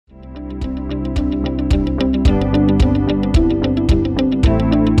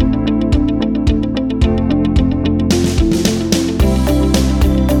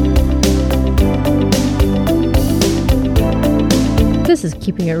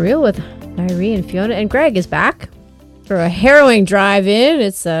Keeping It Real with Irene and Fiona. And Greg is back for a harrowing drive-in.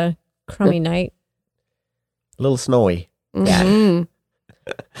 It's a crummy night. A little snowy. Yeah.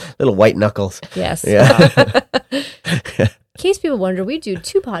 Little white knuckles. Yes. Yeah. In case people wonder, we do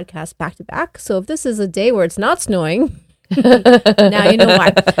 2 podcasts back to back. So if this is a day where it's not snowing, now you know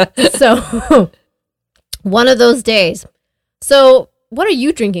why. So one of those days. So what are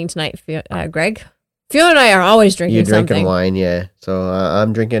you drinking tonight, Greg? Fiona and I are always drinking You're drinking something. wine, yeah. So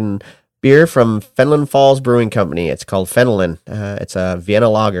I'm drinking beer from Fenelon Falls Brewing Company. It's called Fenelon. It's a Vienna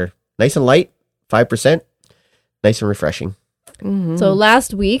lager. Nice and light, 5%. Nice and refreshing. Mm-hmm. So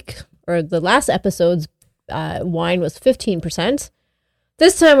last week, or the last episode's wine was 15%.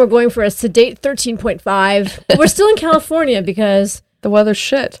 This time we're going for a sedate 13.5. But we're still in California because the weather's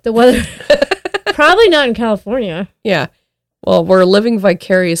shit. The weather... Probably not in California. Yeah. Well, we're living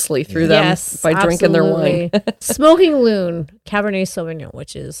vicariously through them by drinking their wine. Smoking Loon Cabernet Sauvignon,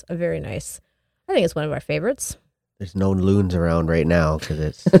 which is a very nice, I think it's one of our favorites. There's no loons around right now because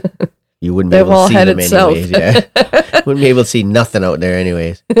it's you wouldn't be They've able all to see them headed anyways. south. Yeah, wouldn't be able to see nothing out there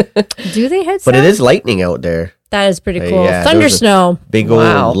anyways. Do they head south? But it is lightning out there. That is pretty cool. Yeah, Thunder there was a snow. Big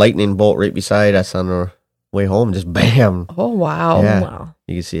old lightning bolt right beside us on our way home. Just bam. Oh, wow. Yeah, wow.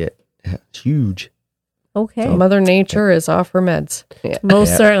 You can see it. Yeah, it's huge. Okay. So Mother Nature is off her meds. Yeah.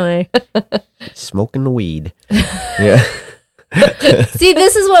 Most certainly. Smoking the weed. Yeah. See,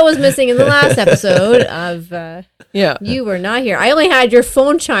 this is what was missing in the last episode of you were not here. I only had your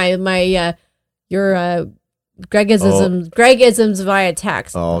phone chime, my your Gregisms via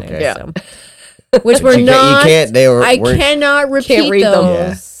text. Oh, okay. Yeah. So, which were you not. Can't. I cannot repeat read those. them.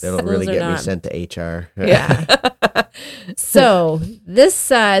 Yeah, they don't really Those are get me not. sent to HR. Yeah. So this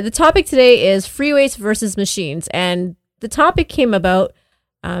the topic today is free weights versus machines, and the topic came about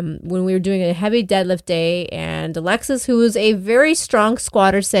when we were doing a heavy deadlift day, and Alexis, who is a very strong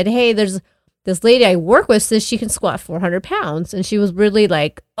squatter, said, "Hey, there's this lady I work with says she can squat 400 pounds," and she was really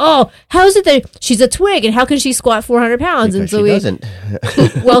like, "Oh, how is it that she's a twig, and how can she squat 400 pounds?" Because and so she we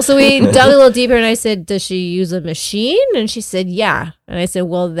doesn't. well, so we dug a little deeper, and I said, "Does she use a machine?" And she said, "Yeah." And I said,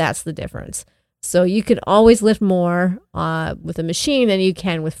 "Well, that's the difference. So you can always lift more with a machine than you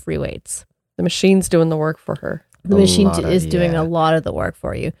can with free weights. The machine's doing the work for her. The machine is doing a lot of the work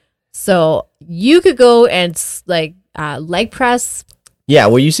for you. So you could go and leg press." Yeah,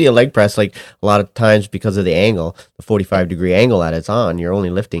 well, you see a leg press, like a lot of times because of the angle, the 45-degree angle that it's on, you're only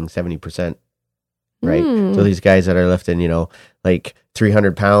lifting 70%, right? So these guys that are lifting, like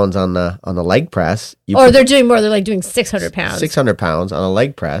 300 pounds on the leg press. They're doing more. They're like doing 600 pounds. 600 pounds on a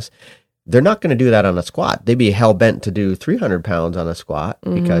leg press. They're not going to do that on a squat. They'd be hell-bent to do 300 pounds on a squat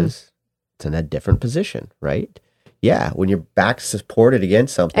because it's in a different position, right? Yeah, when your back's supported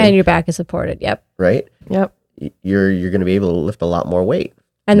against something. And your back is supported, yep. Right? Yep. You're going to be able to lift a lot more weight.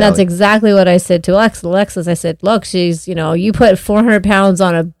 And that's exactly what I said to Alexis. I said, look, she's, you put 400 pounds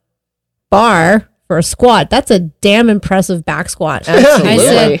on a bar for a squat. That's a damn impressive back squat. Absolutely. I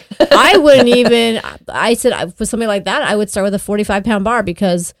said, I wouldn't even, for something like that, I would start with a 45-pound bar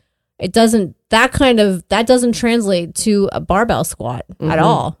because it doesn't, that doesn't translate to a barbell squat at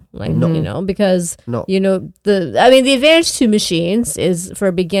all. Because, the advantage to machines is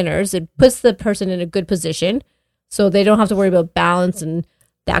for beginners, it puts the person in a good position so they don't have to worry about balance and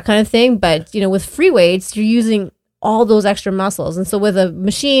that kind of thing. But, with free weights, you're using all those extra muscles. And so with a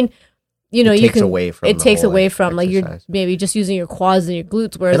machine, it takes away from like you're maybe just using your quads and your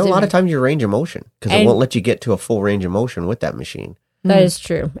glutes. Whereas and a lot of times your range of motion, because it won't let you get to a full range of motion with that machine. That is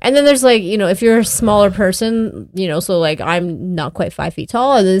true. And then there's if you're a smaller person, so like I'm not quite 5 feet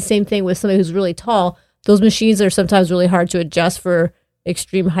tall, and then the same thing with somebody who's really tall, those machines are sometimes really hard to adjust for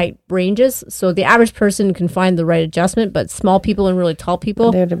extreme height ranges. So the average person can find the right adjustment, but small people and really tall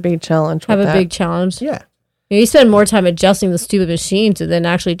people they have a big challenge. Big challenge. Yeah. You spend more time adjusting the stupid machine to then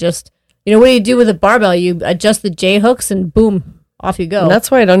actually just, what do you do with a barbell? You adjust the J hooks and boom, off you go. And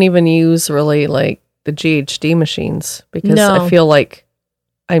that's why I don't even use really like the GHD machines because I feel like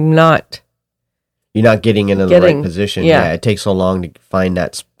you're not getting into the right position. Yeah. It takes so long to find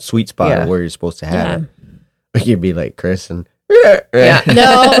that sweet spot of where you're supposed to have it. You'd be like Chris and no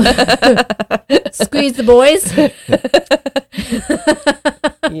squeeze the boys.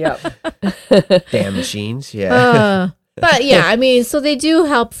 Yep. Damn machines. Yeah. But so they do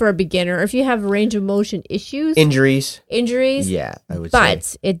help for a beginner if you have range of motion issues, injuries. Yeah, I would say.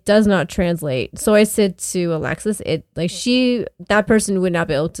 But it does not translate. So I said to Alexis, that person would not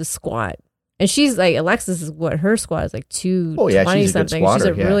be able to squat. And she's like, Alexis is what her squat is like 220 something. She's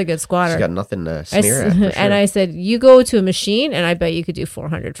a really good squatter. She's got nothing to sneer at. For sure. And I said, you go to a machine, and I bet you could do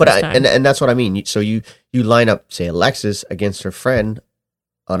 400 first time. And that's what I mean. So you line up, say, Alexis against her friend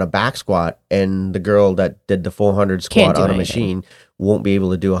on a back squat, and the girl that did the 400 squat on a machine won't be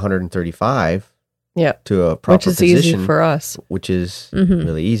able to do 135 to a proper position. Which is easy for us. Which is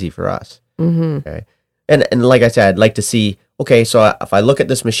really easy for us. Mm-hmm. Okay. And like I said, I'd like to see, okay, so if I look at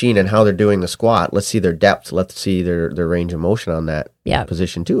this machine and how they're doing the squat, let's see their depth, let's see their range of motion on that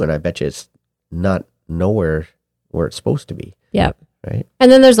position too. And I bet you it's not nowhere where it's supposed to be. Yeah. Right.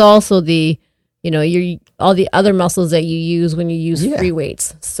 And then there's also the, all the other muscles that you use when you use free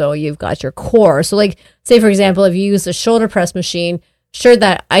weights. So you've got your core. So like, say for example, if you use a shoulder press machine, sure,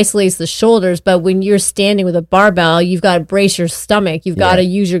 that isolates the shoulders, but when you're standing with a barbell, you've got to brace your stomach. You've got to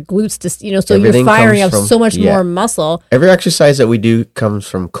use your glutes to, so everything you're firing up so much more muscle. Every exercise that we do comes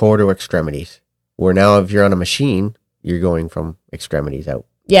from core to extremities. Where now, if you're on a machine, you're going from extremities out.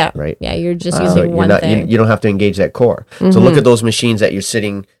 Yeah. Right? Yeah, you're just using one thing. You don't have to engage that core. Mm-hmm. So look at those machines that you're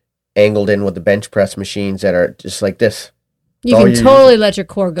sitting angled in with the bench press machines that are just like this. You can totally let your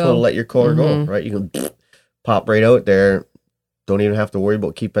core go. Totally let your core go, right? You can pop right out there. Don't even have to worry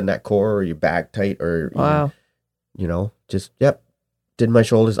about keeping that core or your back tight or, just, did my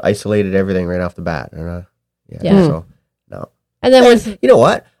shoulders, isolated everything right off the bat. So, no. And then you know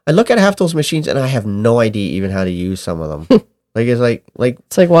what? I look at half those machines and I have no idea even how to use some of them. It's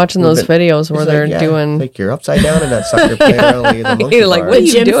like watching those videos where they're doing like you're upside down in that sucker apparently. You're like, what are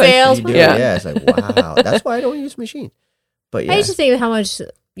you doing? Fails. Yeah, it's like wow. That's why I don't use machines. But I used to think how much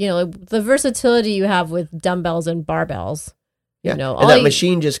the versatility you have with dumbbells and barbells. Yeah, and that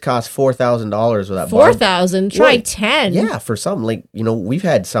machine just cost $4,000 with that. $4,000. Try 10. Yeah, for some, we've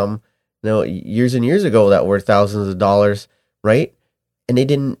had some, years and years ago that were thousands of dollars, right? And they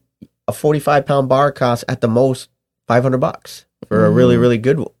didn't. A 45-pound bar cost at the most $500 for a really, really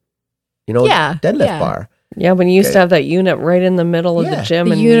good, deadlift bar. Yeah, when you used to have that unit right in the middle of the gym,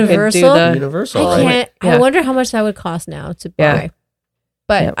 the and universal. You could do the universal. I wonder how much that would cost now to buy.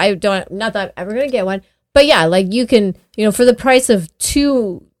 But I don't. Not that I'm ever gonna get one. But yeah, like you can, for the price of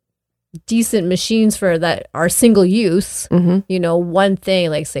 2 decent machines that are single use, one thing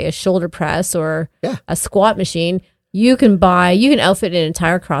like say a shoulder press or a squat machine, you can outfit an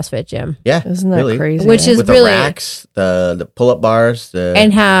entire CrossFit gym. Yeah, isn't that crazy? Which is with really the racks, the pull-up bars,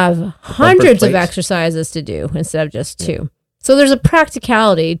 and have hundreds of exercises to do instead of just 2. So there's a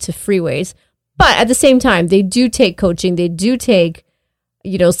practicality to free weights, but at the same time, they do take coaching. They do take.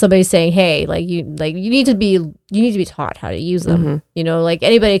 Somebody saying, "Hey, you need to be taught how to use them." Mm-hmm.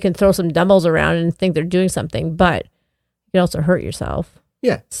 Anybody can throw some dumbbells around and think they're doing something, but you can also hurt yourself.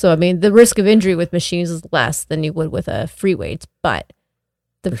 Yeah. So the risk of injury with machines is less than you would with a free weights, but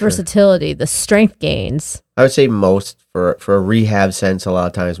the versatility, the strength gains. I would say most for a rehab sense, a lot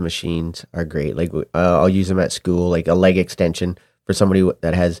of times machines are great. Like I'll use them at school, like a leg extension for somebody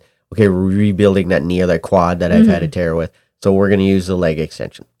that has rebuilding that knee or that quad that I've had a tear with. So we're going to use the leg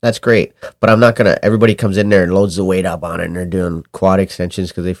extension. That's great. But I'm not going to, everybody comes in there and loads the weight up on it and they're doing quad extensions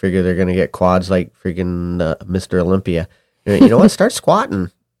because they figure they're going to get quads like freaking Mr. Olympia. You know what? Start squatting.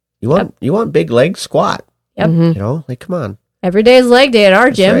 You want big legs? Squat. Yep. Mm-hmm. Come on. Every day is leg day at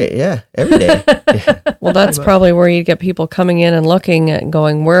our gym. Right. Yeah. Every day. Well, that's probably where you get people coming in and looking and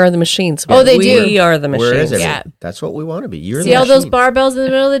going, where are the machines? Oh, they do. We are the machines. Where is it? Yeah. That's what we want to be. You're See all those barbells in the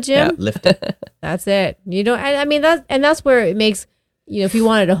middle of the gym? Yeah. Lift it. That's it. That's where it makes, if you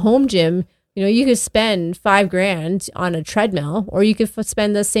wanted a home gym, you could spend $5,000 on a treadmill, or you could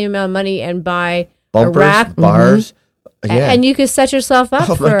spend the same amount of money and buy bumpers, a rack, bars. Yeah. And you could set yourself up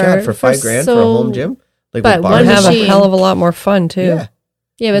for $5,000 for a home gym. But one have a hell of a lot more fun too.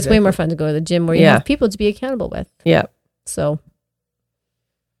 Yeah, but it's way more fun to go to the gym where you have people to be accountable with. Yeah. So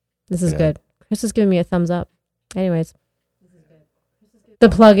this is good. Chris is giving me a thumbs up. Anyways, the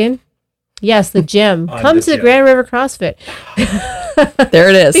plug-in. Yes, the gym. Come to the Grand River CrossFit. There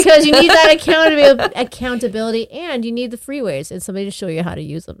it is. Because you need that accountability, and you need the free weights and somebody to show you how to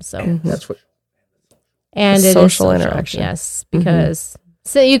use them. So that's what. And it social interaction. Yes, because.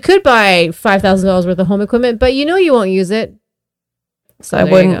 So you could buy $5,000 worth of home equipment, but you won't use it. So I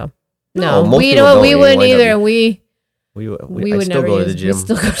wouldn't. No, we wouldn't either. We would never go to the gym.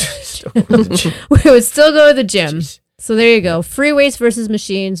 We would still go to the gym. Jeez. So there you go. Free weights versus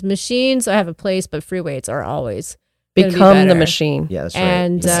machines. Machines, I have a place, but free weights are always become the machine. Yeah, that's right.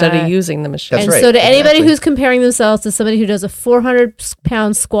 And, instead of using the machine. That's right. So to anybody who's comparing themselves to somebody who does a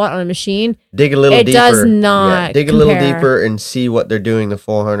 400-pound squat on a machine, dig a little deeper. It does not dig a little deeper and see what they're doing the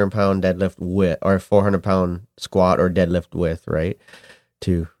 400-pound deadlift with, or 400-pound squat or deadlift with, right?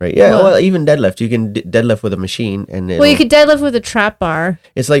 Right? Yeah, well, even deadlift. You can deadlift with a machine. You could deadlift with a trap bar.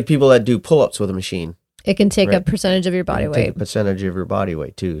 It's like people that do pull-ups with a machine. It can take a percentage of your body weight. Take a percentage of your body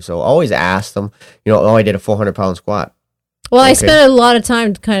weight, too. So always ask them, I did a 400-pound squat. Well, I spent a lot of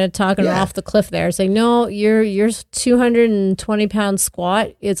time kind of talking her off the cliff there, saying, no, your 220 pound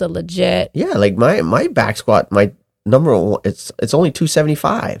squat is a legit. Yeah, like my back squat, my number one, it's only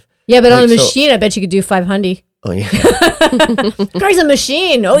 275. Yeah, but on the machine, I bet you could do 500. Oh, yeah. Crazy a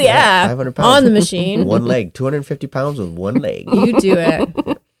machine. Oh, yeah. 500 pounds. On the machine. One leg. 250 pounds with one leg. You do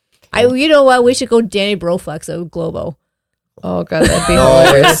it. You know what? We should go Danny Broflex at Globo. Oh, God, that'd be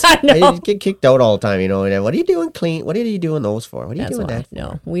hilarious. I get kicked out all the time, and what are you doing clean? What are you doing those for? What are you doing that for?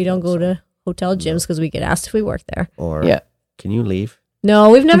 No, we don't go to hotel gyms because we get asked if we work there. Or, can you leave?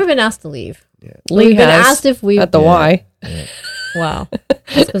 No, we've never been asked to leave. Yeah. We've been asked if we... At the Y. Yeah. Wow.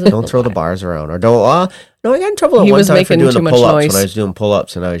 Don't throw the bars around. Or don't... no, I got in trouble at one time for doing the pull-ups when I was doing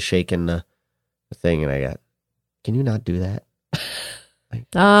pull-ups and I was shaking the thing and I got... Can you not do that?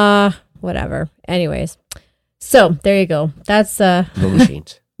 Whatever. Anyways. So, there you go. That's... no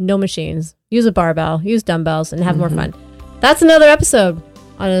machines. No machines. Use a barbell. Use dumbbells and have more fun. That's another episode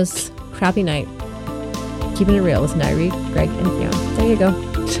on this crappy night. Keeping it real with Nairi, Greg, and Fiona. There you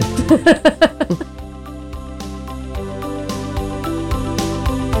go.